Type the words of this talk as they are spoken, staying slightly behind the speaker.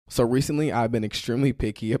So recently, I've been extremely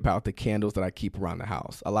picky about the candles that I keep around the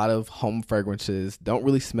house. A lot of home fragrances don't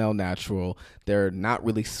really smell natural, they're not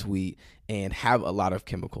really sweet, and have a lot of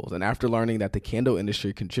chemicals. And after learning that the candle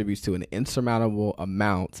industry contributes to an insurmountable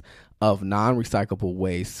amount of non-recyclable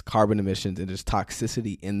waste, carbon emissions, and just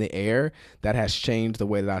toxicity in the air, that has changed the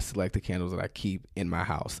way that I select the candles that I keep in my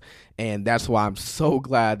house. And that's why I'm so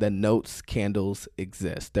glad that Notes candles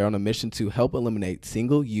exist. They're on a mission to help eliminate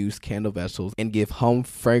single-use candle vessels and give home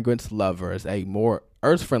fragrance lovers a more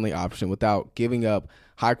earth-friendly option without giving up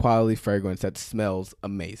high-quality fragrance that smells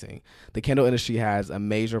amazing. The candle industry has a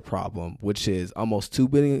major problem, which is almost 2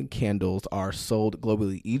 billion candles are sold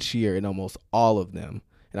globally each year, and almost all of them,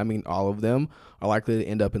 and I mean all of them, are likely to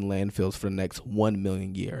end up in landfills for the next 1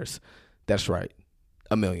 million years. That's right,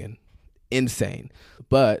 a million. Insane.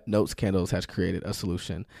 But Notes Candles has created a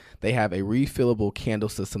solution. They have a refillable candle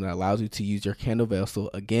system that allows you to use your candle vessel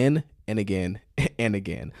again and again and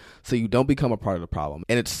again, so you don't become a part of the problem.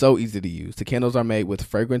 And it's so easy to use. The candles are made with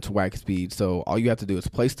fragrance wax beads, so all you have to do is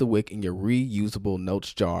place the wick in your reusable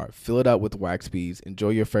Notes jar, fill it up with wax beads, enjoy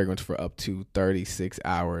your fragrance for up to 36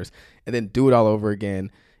 hours, and then do it all over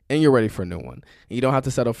again, and you're ready for a new one. And you don't have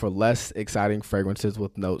to settle for less exciting fragrances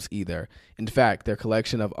with Notes either. In fact, their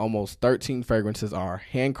collection of almost 13 fragrances are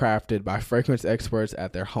handcrafted by fragrance experts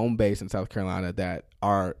at their home base in South Carolina that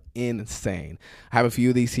are insane. I have a few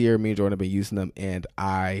of these here. Me and Jordan have been using them, and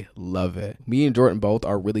I love it. Me and Jordan both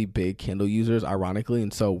are really big candle users, ironically,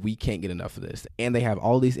 and so we can't get enough of this. And they have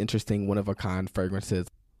all these interesting one-of-a-kind fragrances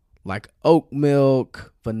like oat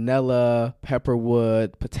milk, vanilla,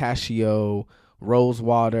 pepperwood, pistachio, rose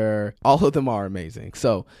water. All of them are amazing.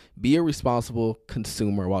 So be a responsible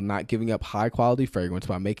consumer while not giving up high quality fragrance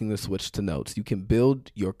by making the switch to Notes. You can build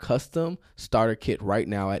your custom starter kit right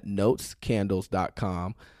now at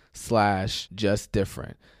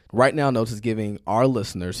notescandles.com/justdifferent. Right now, Notes is giving our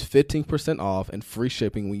listeners 15% off and free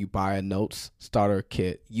shipping when you buy a Notes starter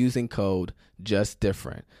kit using code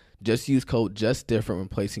JustDifferent. Just use code JustDifferent when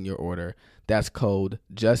placing your order. That's code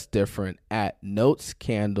JustDifferent at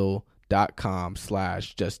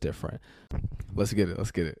notescandle.com/justdifferent. Let's get it.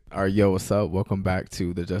 All right, yo, what's up? Welcome back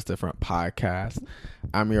to the Just Different podcast.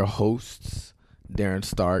 I'm your host, Darren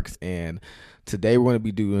Starks, and today we're going to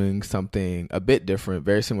be doing something a bit different,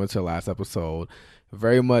 very similar to the last episode,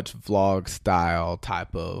 very much vlog style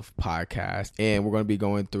type of podcast. And we're going to be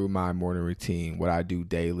going through my morning routine, what I do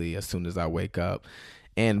daily as soon as I wake up.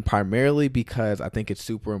 And primarily because I think it's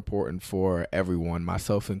super important for everyone,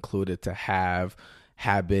 myself included, to have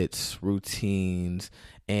habits, routines,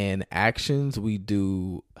 and actions we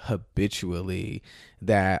do habitually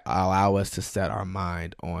that allow us to set our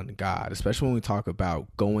mind on God, especially when we talk about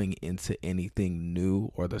going into anything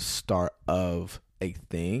new or the start of a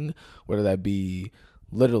thing, whether that be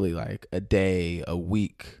literally like a day, a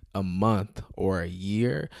week, a month, or a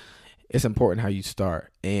year. It's important how you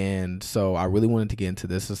start. And so I really wanted to get into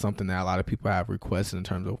this. It's something that a lot of people have requested in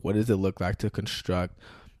terms of what does it look like to construct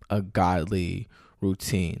a godly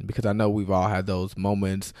routine, because I know we've all had those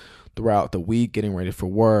moments throughout the week getting ready for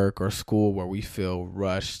work or school where we feel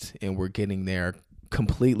rushed and we're getting there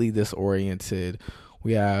completely disoriented.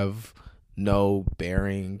 We have no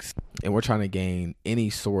bearings and we're trying to gain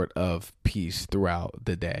any sort of peace throughout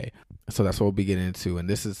the day. So that's what we'll be getting into. And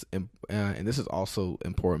this is also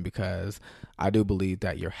important because I do believe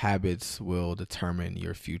that your habits will determine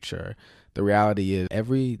your future. The reality is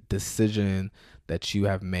every decision that you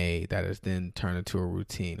have made that is then turned into a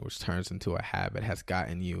routine, which turns into a habit, has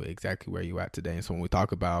gotten you exactly where you're at today. And so when we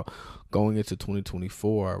talk about going into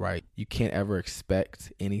 2024, right, you can't ever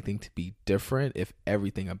expect anything to be different if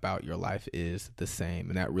everything about your life is the same.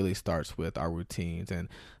 And that really starts with our routines and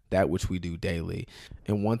that which we do daily.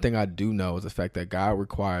 And one thing I do know is the fact that God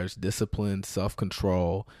requires discipline,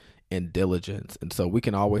 self-control, and diligence. And so we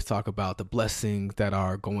can always talk about the blessings that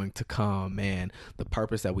are going to come and the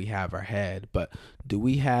purpose that we have ahead. But do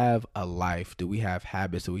we have a life? Do we have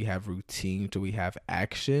habits? Do we have routines? Do we have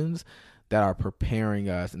actions that are preparing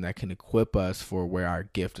us and that can equip us for where our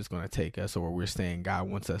gift is going to take us or where we're saying God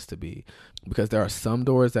wants us to be? Because there are some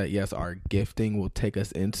doors that, yes, our gifting will take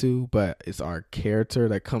us into, but it's our character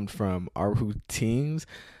that comes from our routines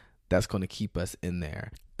that's going to keep us in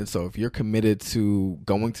there. And so if you're committed to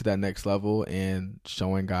going to that next level and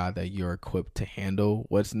showing God that you're equipped to handle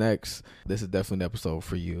what's next, this is definitely the episode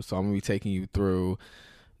for you. So I'm going to be taking you through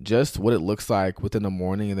just what it looks like within the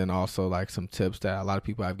morning, and then also like some tips that a lot of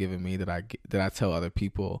people have given me that I tell other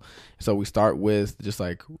people. So we start with just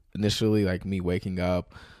like initially like me waking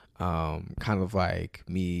up, kind of like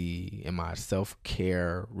me and my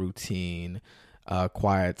self-care routine,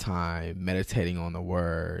 quiet time, meditating on the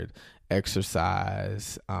word,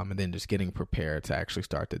 exercise, and then just getting prepared to actually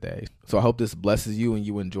start the day. So I hope this blesses you and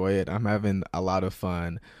you enjoy it. I'm having a lot of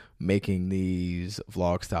fun making these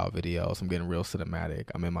vlog style videos. I'm getting real cinematic.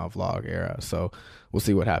 I'm in my vlog era, so we'll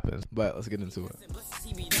see what happens. But let's get into it.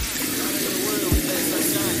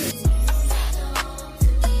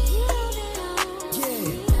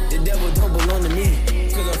 The devil don't belong to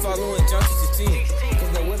me, 'cause I'm following John 16.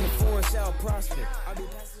 'Cause the women foreign shall prosper.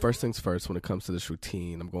 First things first, when it comes to this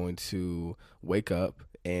routine, I'm going to wake up,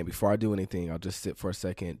 and before I do anything, I'll just sit for a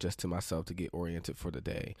second just to myself to get oriented for the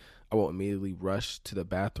day. I won't immediately rush to the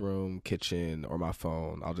bathroom, kitchen, or my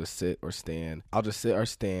phone. I'll just sit or stand.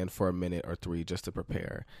 For a minute or three just to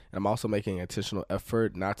prepare. And I'm also making an intentional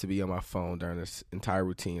effort not to be on my phone during this entire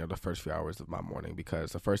routine or the first few hours of my morning,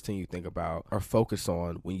 because the first thing you think about or focus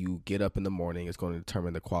on when you get up in the morning is going to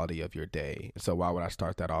determine the quality of your day. So why would I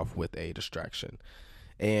start that off with a distraction?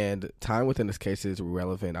 And time within this case is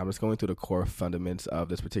irrelevant. I'm just going through the core fundamentals of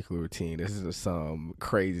this particular routine. This isn't some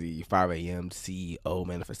crazy 5 a.m. CEO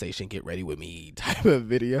manifestation, get ready with me type of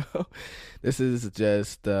video. This is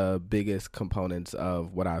just the biggest components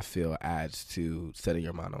of what I feel adds to setting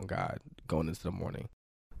your mind on God going into the morning.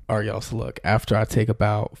 All right, y'all. So look, after I take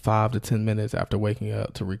about 5 to 10 minutes after waking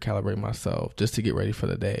up to recalibrate myself just to get ready for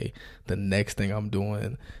the day, the next thing I'm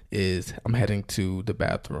doing is I'm heading to the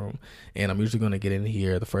bathroom, and I'm usually going to get in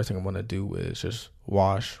here. The first thing I'm going to do is just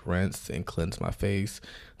wash, rinse, and cleanse my face.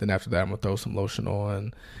 Then after that, I'm going to throw some lotion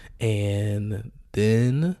on and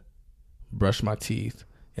then brush my teeth.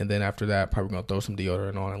 And then after that, probably going to throw some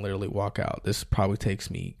deodorant on and literally walk out. This probably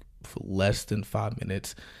takes me less than 5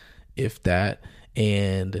 minutes, if that.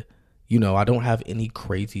 And, I don't have any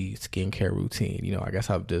crazy skincare routine. I guess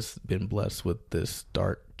I've just been blessed with this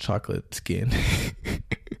dark chocolate skin.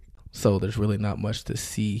 So there's really not much to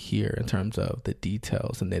see here in terms of the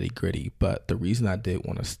details and nitty gritty. But the reason I did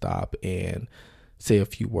want to stop and say a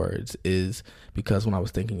few words is because when I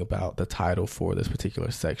was thinking about the title for this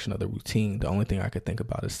particular section of the routine, the only thing I could think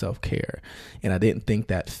about is self-care. And I didn't think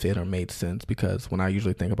that fit or made sense, because when I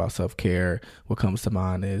usually think about self-care, what comes to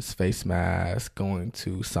mind is face mask, going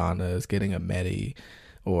to saunas, getting a medi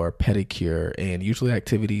or pedicure, and usually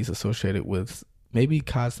activities associated with maybe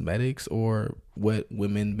cosmetics or what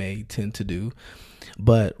women may tend to do.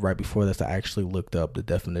 But right before this, I actually looked up the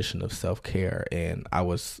definition of self-care, and I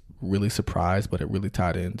was really surprised, but it really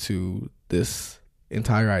tied into this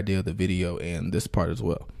entire idea of the video and this part as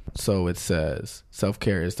well. So it says,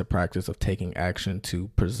 self-care is the practice of taking action to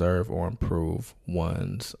preserve or improve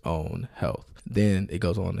one's own health. Then it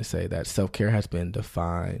goes on to say that self-care has been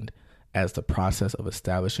defined as the process of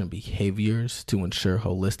establishing behaviors to ensure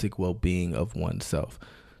holistic well-being of oneself,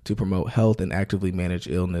 to promote health and actively manage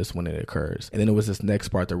illness when it occurs. And then it was this next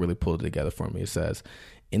part that really pulled it together for me. It says,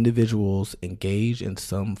 individuals engage in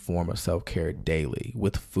some form of self-care daily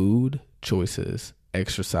with food choices,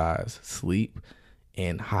 exercise, sleep,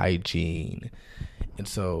 and hygiene. And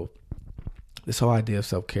so this whole idea of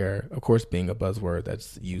self-care, of course, being a buzzword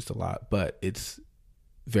that's used a lot, but it's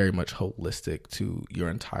very much holistic to your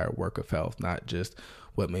entire work of health, not just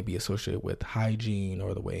what may be associated with hygiene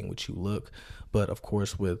or the way in which you look, but of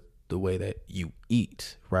course with the way that you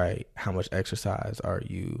eat, right? How much exercise are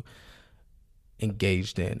you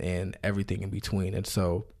engaged in, and everything in between. And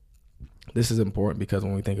so this is important because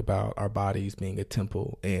when we think about our bodies being a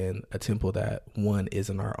temple, and a temple that one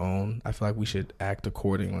isn't our own, I feel like we should act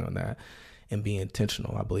accordingly on that and be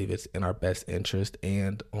intentional. I believe it's in our best interest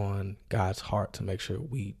and on God's heart to make sure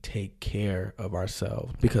we take care of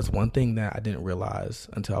ourselves. Because one thing that I didn't realize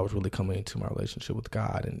until I was really coming into my relationship with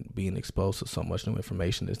God and being exposed to so much new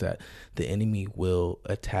information is that the enemy will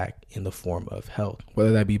attack in the form of health,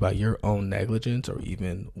 whether that be by your own negligence or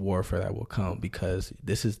even warfare that will come, because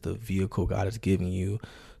this is the vehicle God is giving you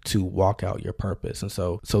to walk out your purpose. And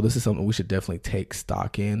so this is something we should definitely take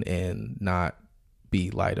stock in and not be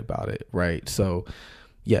light about it, right? So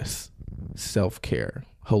yes, self-care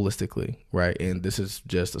holistically, right? And this is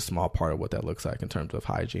just a small part of what that looks like in terms of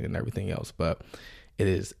hygiene and everything else, but it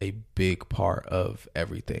is a big part of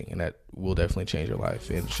everything, and that will definitely change your life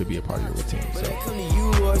and should be a part of your routine. So I come to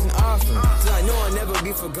you as an offering, so I know I'll never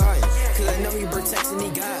be forgotten, because I know he protects and he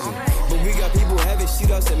got me. But we got people having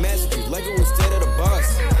shootouts and massacres like it was instead of the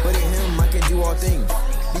boss, but in him I can do all things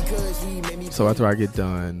because he made me. So after I get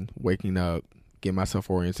done waking up, get myself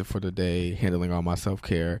oriented for the day, handling all my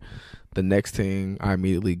self-care, the next thing I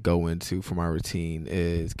immediately go into for my routine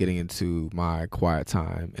is getting into my quiet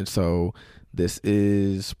time. And so this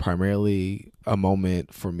is primarily a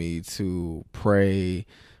moment for me to pray,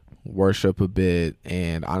 worship a bit,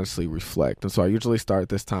 and honestly reflect. And so I usually start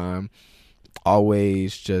this time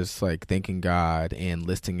always just like thanking God and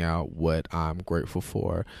listing out what I'm grateful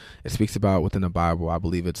for. It speaks about within the Bible, I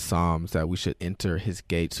believe it's Psalms, that we should enter his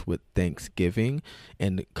gates with thanksgiving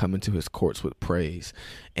and come into his courts with praise.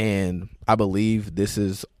 And I believe this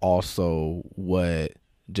is also what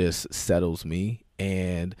just settles me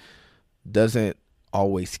and doesn't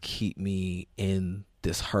always keep me in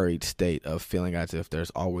this hurried state of feeling as if there's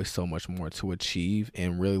always so much more to achieve,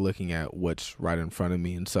 and really looking at what's right in front of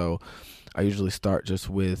me. And so I usually start just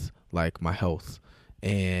with like my health,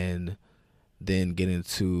 and then get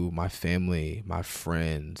into my family, my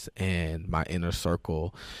friends, and my inner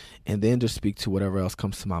circle, and then just speak to whatever else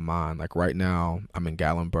comes to my mind. Like right now, I'm in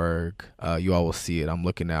Gatlinburg. You all will see it. I'm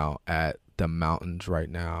looking out at the mountains right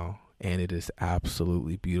now, and it is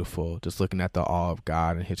absolutely beautiful. Just looking at the awe of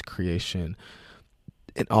God and his creation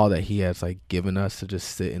and all that he has like given us to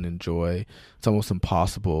just sit and enjoy. It's almost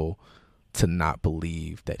impossible to not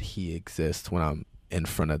believe that he exists when I'm in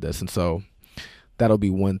front of this. And so that'll be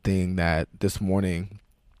one thing that this morning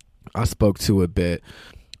I spoke to a bit.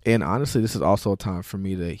 And honestly, this is also a time for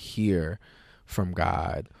me to hear from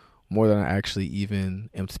God more than I actually even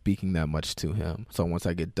am speaking that much to him. So once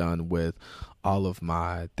I get done with all of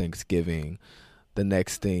my Thanksgiving, the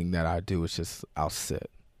next thing that I do is just I'll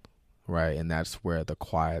sit. Right. And that's where the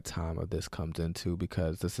quiet time of this comes into,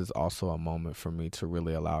 because this is also a moment for me to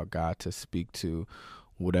really allow God to speak to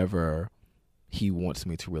whatever he wants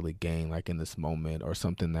me to really gain, like in this moment, or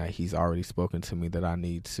something that he's already spoken to me that I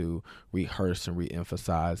need to rehearse and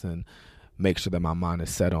reemphasize and make sure that my mind is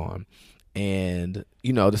set on. And,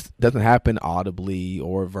 you know, this doesn't happen audibly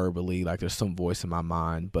or verbally, like there's some voice in my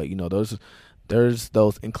mind, but, you know, there's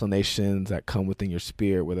those inclinations that come within your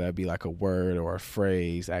spirit, whether that be like a word or a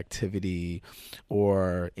phrase, activity,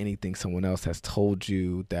 or anything someone else has told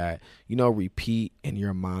you that, you know, repeat in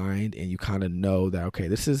your mind, and you kind of know that, okay,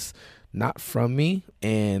 this is not from me,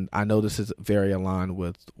 and I know this is very aligned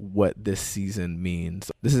with what this season means.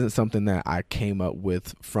 This isn't something that I came up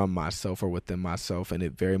with from myself or within myself, and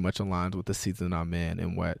it very much aligns with the season I'm in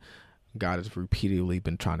and what God has repeatedly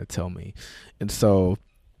been trying to tell me. And so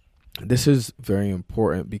this is very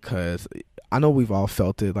important, because I know we've all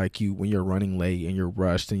felt it, like when you're running late and you're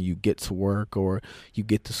rushed and you get to work or you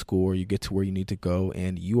get to school or you get to where you need to go,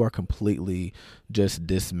 and you are completely just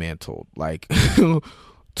dismantled, like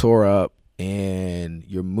tore up, and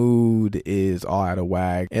your mood is all out of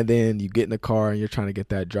whack. And then you get in the car and you're trying to get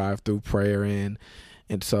that drive-through prayer in.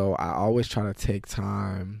 And so I always try to take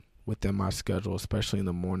time within my schedule, especially in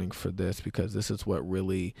the morning, for this, because this is what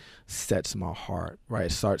really sets my heart, right?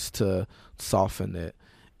 It starts to soften it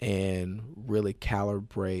and really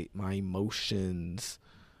calibrate my emotions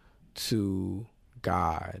to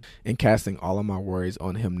God, and casting all of my worries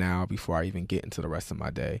on him now before I even get into the rest of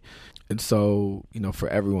my day. And so, you know, for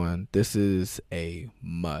everyone, this is a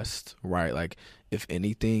must, right? Like, if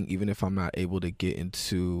anything, even if I'm not able to get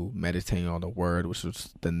into meditating on the word, which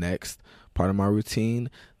was the next part of my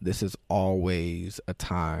routine, this is always a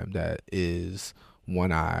time that is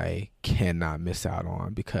one I cannot miss out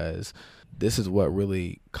on, because this is what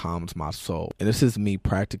really calms my soul. And this is me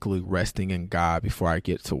practically resting in God before I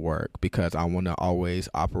get to work, because I want to always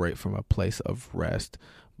operate from a place of rest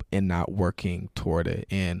and not working toward it.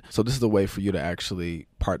 And so this is a way for you to actually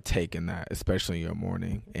partake in that, especially in your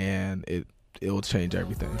morning, and it'll change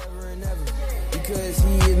everything. Because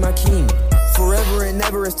he is my king. Forever and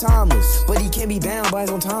never is timeless, but he can't be bound by his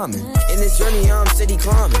own timing. In this journey I'm steady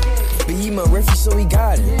climbing, but he my refuge, so he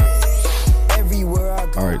got it. Everywhere I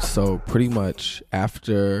go. All right, so pretty much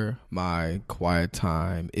after my quiet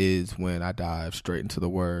time is when I dive straight into the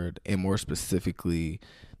word, and more specifically,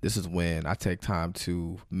 this is when I take time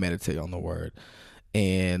to meditate on the word.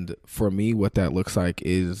 And for me, what that looks like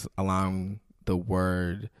is allowing the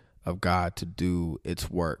word of God to do its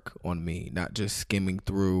work on me, not just skimming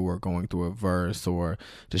through or going through a verse or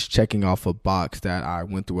just checking off a box that I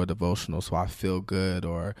went through a devotional so I feel good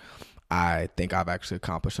or I think I've actually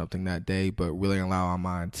accomplished something that day, but really allow my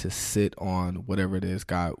mind to sit on whatever it is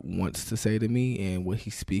God wants to say to me and what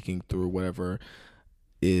he's speaking through whatever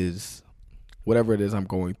it is I'm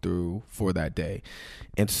going through for that day.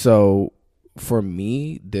 And so for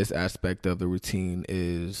me, this aspect of the routine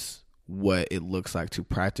is what it looks like to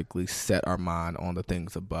practically set our mind on the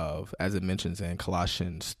things above, as it mentions in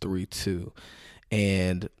Colossians 3:2.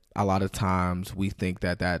 And a lot of times we think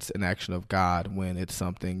that that's an action of God when it's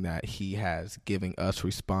something that he has given us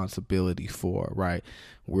responsibility for, right?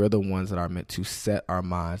 We're the ones that are meant to set our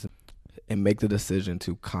minds and make the decision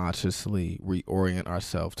to consciously reorient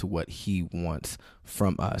ourselves to what he wants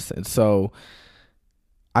from us. And so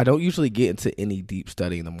I don't usually get into any deep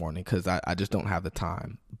study in the morning because I just don't have the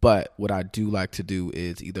time. But what I do like to do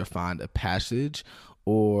is either find a passage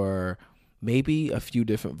or maybe a few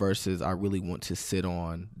different verses I really want to sit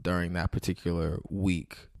on during that particular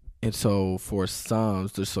week. And so for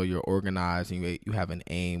Psalms, just so you're organized and you have an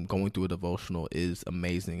aim, going through a devotional is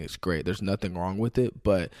amazing. It's great. There's nothing wrong with it,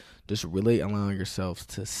 but just really allowing yourselves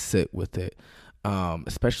to sit with it,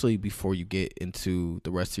 especially before you get into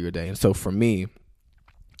the rest of your day. And so for me,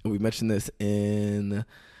 we mentioned this in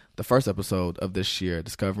the first episode of this year,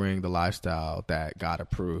 Discovering the Lifestyle That God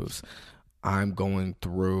Approves. I'm going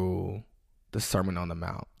through the Sermon on the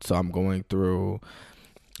Mount. So I'm going through,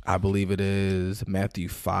 I believe it is Matthew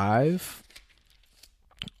 5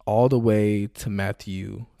 all the way to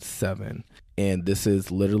Matthew 7. And this is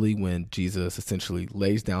literally when Jesus essentially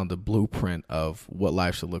lays down the blueprint of what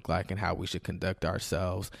life should look like and how we should conduct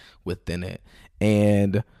ourselves within it.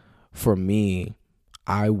 And for me,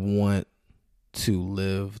 I want to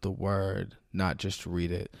live the word, not just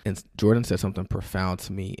read it. And Jordan said something profound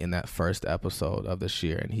to me in that first episode of this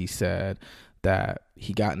year. And he said that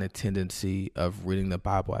he got in a tendency of reading the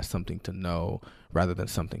Bible as something to know rather than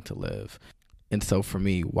something to live. And so for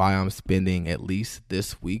me, why I'm spending at least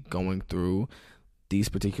this week going through these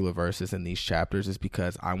particular verses and these chapters is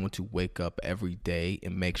because I want to wake up every day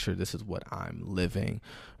and make sure this is what I'm living,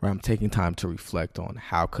 where I'm taking time to reflect on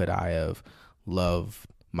how could I have loved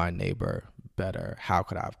my neighbor better? How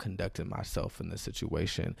could I have conducted myself in this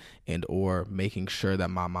situation? And or making sure that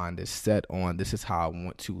my mind is set on this is how I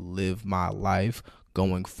want to live my life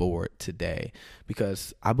going forward today.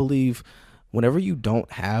 Because I believe whenever you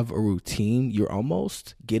don't have a routine, you're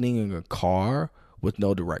almost getting in a car with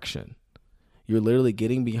no direction. You're literally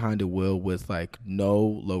getting behind a wheel with like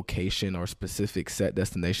no location or specific set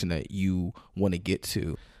destination that you want to get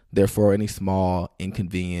to. Therefore, any small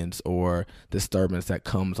inconvenience or disturbance that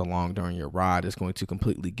comes along during your ride is going to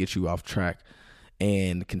completely get you off track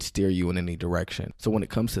and can steer you in any direction. So when it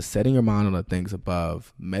comes to setting your mind on the things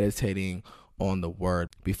above, meditating on the word,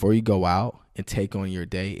 before you go out and take on your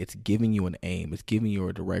day, it's giving you an aim. It's giving you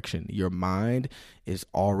a direction. Your mind is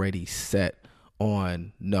already set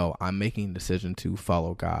on, no, I'm making a decision to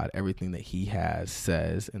follow God, everything that he has,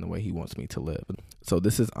 says, and the way he wants me to live. So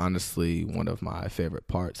this is honestly one of my favorite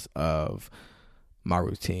parts of my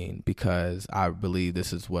routine because I believe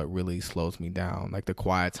this is what really slows me down. Like the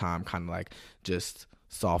quiet time kind of like just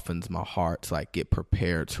softens my heart to like get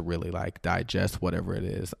prepared to really like digest whatever it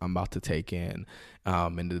is I'm about to take in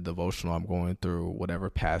the devotional I'm going through, whatever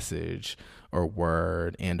passage or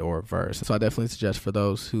word and or verse. So I definitely suggest for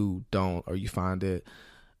those who don't or you find it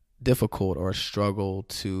difficult or struggle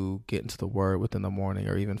to get into the word within the morning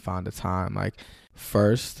or even find a time, like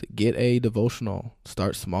first get a devotional,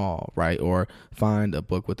 start small, right? Or find a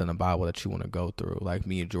book within the Bible that you want to go through. Like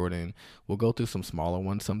me and Jordan will go through some smaller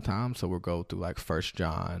ones sometimes. So we'll go through like 1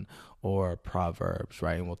 John or Proverbs,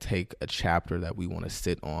 right? And we'll take a chapter that we want to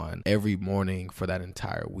sit on every morning for that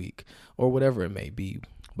entire week or whatever it may be.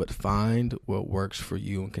 But find what works for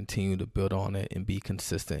you and continue to build on it and be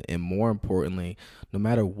consistent. And more importantly, no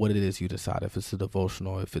matter what it is you decide, if it's a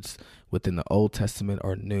devotional, if it's within the Old Testament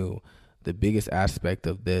or New, the biggest aspect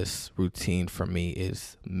of this routine for me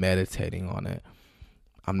is meditating on it.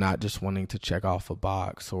 I'm not just wanting to check off a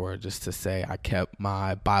box or just to say I kept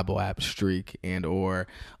my Bible app streak and or,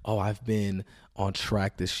 oh, I've been on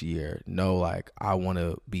track this year. No, like I want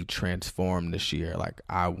to be transformed this year. Like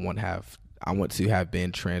I want to have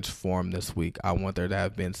been transformed this week. I want there to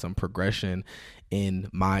have been some progression in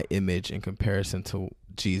my image in comparison to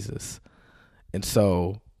Jesus. And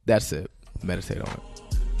so that's it. Meditate on it.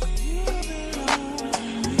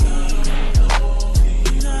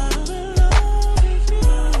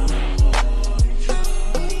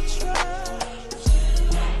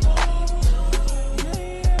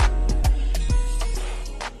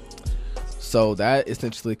 So that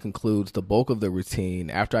essentially concludes the bulk of the routine.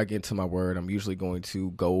 After I get into my word, I'm usually going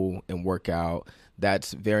to go and work out.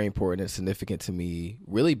 That's very important and significant to me.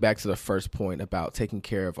 Really back to the first point about taking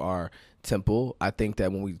care of our temple. I think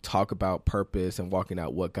that when we talk about purpose and walking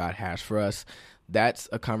out what God has for us, that's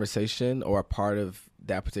a conversation or a part of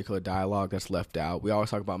that particular dialogue that's left out. We always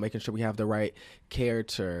talk about making sure we have the right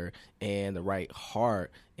character and the right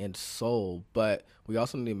heart and soul, but we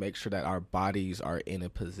also need to make sure that our bodies are in a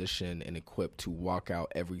position and equipped to walk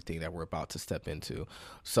out everything that we're about to step into.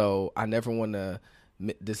 So I never want to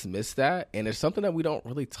dismiss that. And it's something that we don't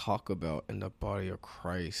really talk about in the body of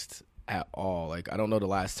Christ at all. Like, I don't know the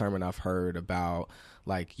last sermon I've heard about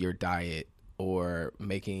like your diet or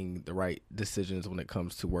making the right decisions when it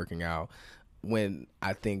comes to working out, when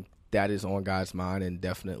I think that is on God's mind and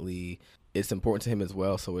definitely it's important to him as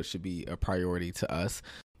well, so it should be a priority to us.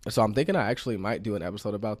 So I'm thinking I actually might do an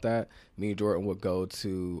episode about that. Me and Jordan would go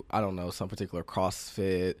to, I don't know, some particular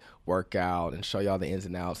CrossFit workout and show y'all the ins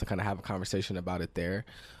and outs and kind of have a conversation about it there.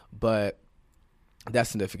 But that's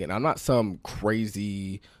significant. I'm not some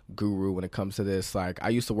crazy guru when it comes to this. Like, I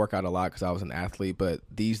used to work out a lot because I was an athlete, but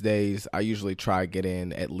these days I usually try to get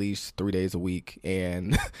in at least 3 days a week,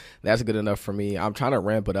 and that's good enough for me. I'm trying to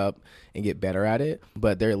ramp it up and get better at it,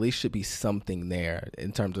 but there at least should be something there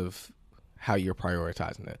in terms of how you're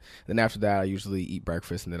prioritizing it. Then after that, I usually eat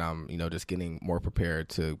breakfast, and then I'm, just getting more prepared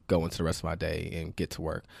to go into the rest of my day and get to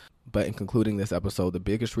work. But in concluding this episode, the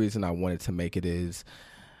biggest reason I wanted to make it is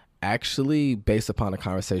actually based upon a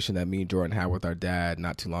conversation that me and Jordan had with our dad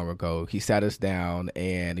not too long ago. He sat us down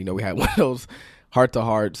and, we had one of those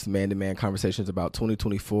heart-to-hearts, man-to-man conversations about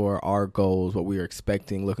 2024, our goals, what we were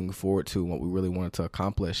expecting, looking forward to, and what we really wanted to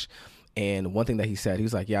accomplish. And one thing that he said, he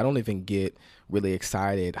was like, I don't even get really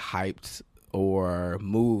excited, hyped, or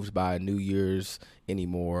moved by New Year's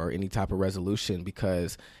anymore, or any type of resolution,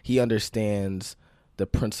 because he understands the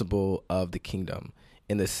principle of the kingdom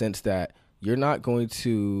in the sense that you're not going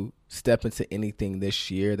to step into anything this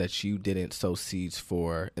year that you didn't sow seeds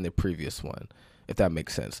for in the previous one, if that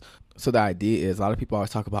makes sense. So the idea is, a lot of people always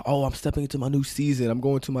talk about, I'm stepping into my new season, I'm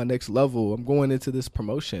going to my next level, I'm going into this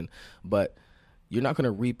promotion, but you're not going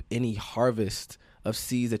to reap any harvest of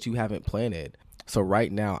seeds that you haven't planted. So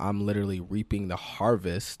right now, I'm literally reaping the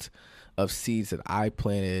harvest of seeds that I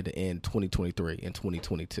planted in 2023 and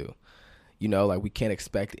 2022. We can't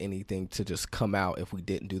expect anything to just come out if we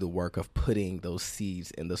didn't do the work of putting those seeds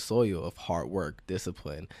in the soil of hard work,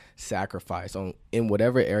 discipline, sacrifice in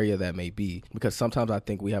whatever area that may be. Because sometimes I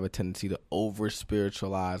think we have a tendency to over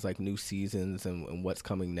spiritualize like new seasons and what's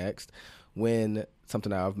coming next, when something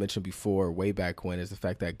that I've mentioned before way back when is the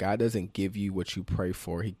fact that God doesn't give you what you pray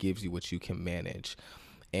for. He gives you what you can manage.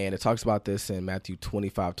 And it talks about this in Matthew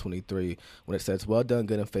 25:23, when it says, well done,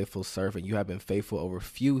 good and faithful servant. You have been faithful over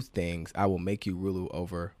few things. I will make you ruler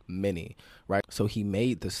over many, right? So he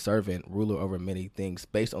made the servant ruler over many things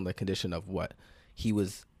based on the condition of what? He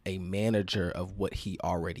was a manager of what he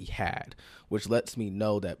already had, which lets me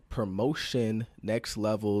know that promotion, next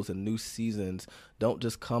levels, and new seasons don't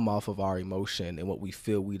just come off of our emotion and what we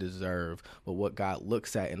feel we deserve, but what God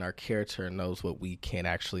looks at in our character and knows what we can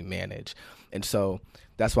actually manage. And so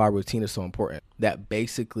that's why routine is so important. That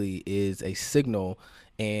basically is a signal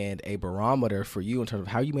and a barometer for you in terms of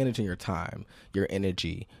how you managing your time, your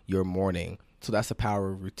energy, your morning. So that's the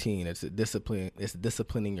power of routine. It's a discipline. It's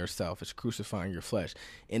disciplining yourself. It's crucifying your flesh.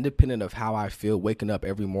 Independent of how I feel waking up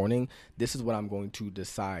every morning, this is what I'm going to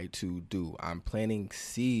decide to do. I'm planting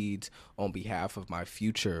seeds on behalf of my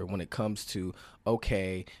future when it comes to,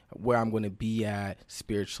 where I'm going to be at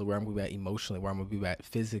spiritually, where I'm going to be at emotionally, where I'm going to be at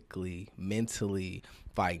physically, mentally,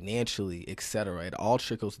 financially, etc. It all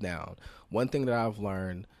trickles down. One thing that I've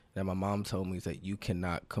learned that my mom told me is that you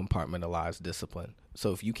cannot compartmentalize discipline.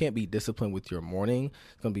 So if you can't be disciplined with your morning,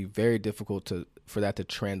 it's going to be very difficult for that to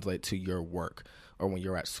translate to your work, or when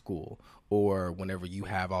you're at school, or whenever you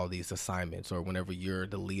have all these assignments, or whenever you're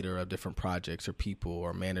the leader of different projects or people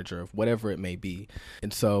or manager of whatever it may be.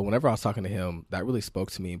 And so whenever I was talking to him, that really spoke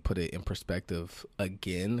to me and put it in perspective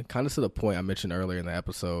again, kind of to the point I mentioned earlier in the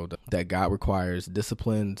episode, that God requires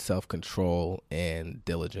discipline, self-control, and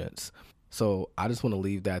diligence. So I just want to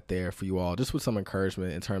leave that there for you all, just with some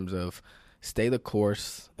encouragement in terms of stay the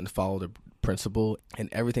course and follow the principle, and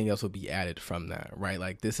everything else will be added from that, right?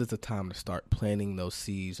 Like, this is the time to start planting those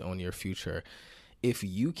seeds on your future. If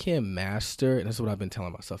you can master, and this is what I've been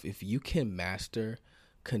telling myself, if you can master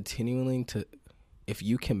continually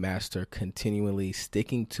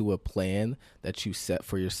sticking to a plan that you set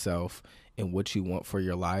for yourself and what you want for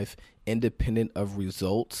your life, independent of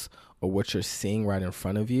results or what you're seeing right in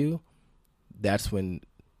front of you, that's when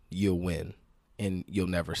you'll win. And you'll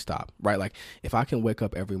never stop, right? Like, if I can wake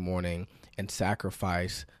up every morning and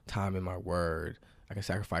sacrifice time in my word,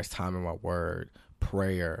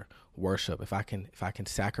 prayer, worship. If I can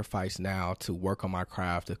sacrifice now to work on my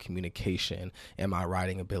craft of communication and my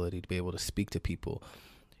writing ability to be able to speak to people,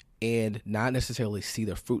 and not necessarily see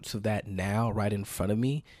the fruits of that now right in front of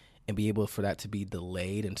me, and be able for that to be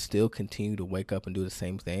delayed and still continue to wake up and do the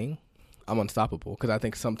same thing, I'm unstoppable. Because I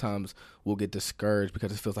think sometimes we'll get discouraged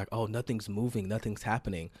because it feels like, nothing's moving, nothing's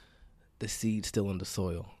happening. The seed's still in the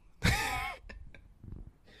soil.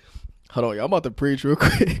 Hold on, y'all, I'm about to preach real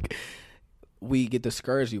quick. We get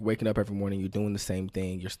discouraged. You're waking up every morning, you're doing the same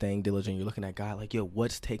thing, you're staying diligent, you're looking at God like,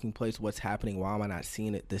 what's taking place? What's happening? Why am I not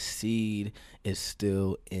seeing it? The seed is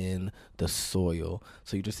still in the soil.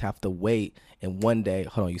 So you just have to wait. And one day,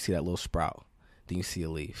 hold on, you see that little sprout. Then you see a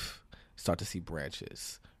leaf. start to see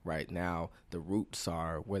branches. Right now, the roots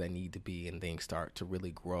are where they need to be, and things start to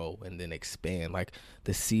really grow and then expand. Like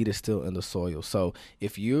the seed is still in the soil. So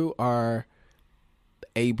if you are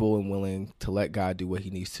able and willing to let God do what he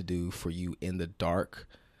needs to do for you in the dark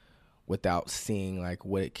without seeing like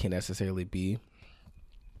what it can necessarily be,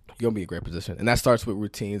 you're gonna be in a great position. And that starts with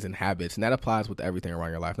routines and habits, and that applies with everything around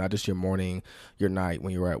your life, not just your morning, your night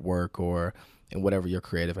when you're at work, or in whatever your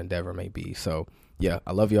creative endeavor may be. So yeah,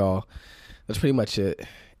 I love y'all. That's pretty much it.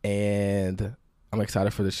 And I'm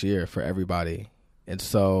excited for this year for everybody. And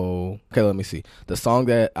so, okay, let me see. The song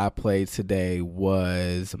that I played today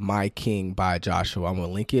was My King by Joshua. I'm going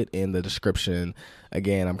to link it in the description.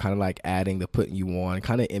 Again, I'm kind of like adding the putting you on,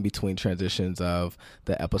 kind of in between transitions of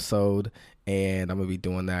the episode. And I'm going to be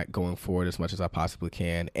doing that going forward as much as I possibly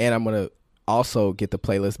can. And I'm going to also get the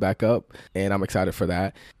playlist back up, and I'm excited for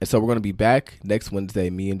that. And so we're going to be back next Wednesday,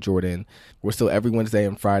 me and Jordan. We're still every Wednesday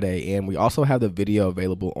and Friday, and we also have the video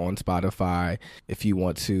available on Spotify if you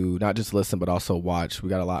want to not just listen but also watch. We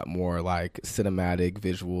got a lot more like cinematic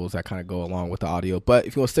visuals that kind of go along with the audio, but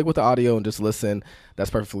if you want to stick with the audio and just listen, that's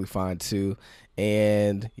perfectly fine too.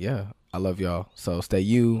 And yeah, I love y'all. So stay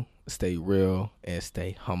you, stay real, and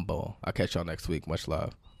stay humble. I'll catch y'all next week. Much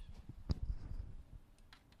love.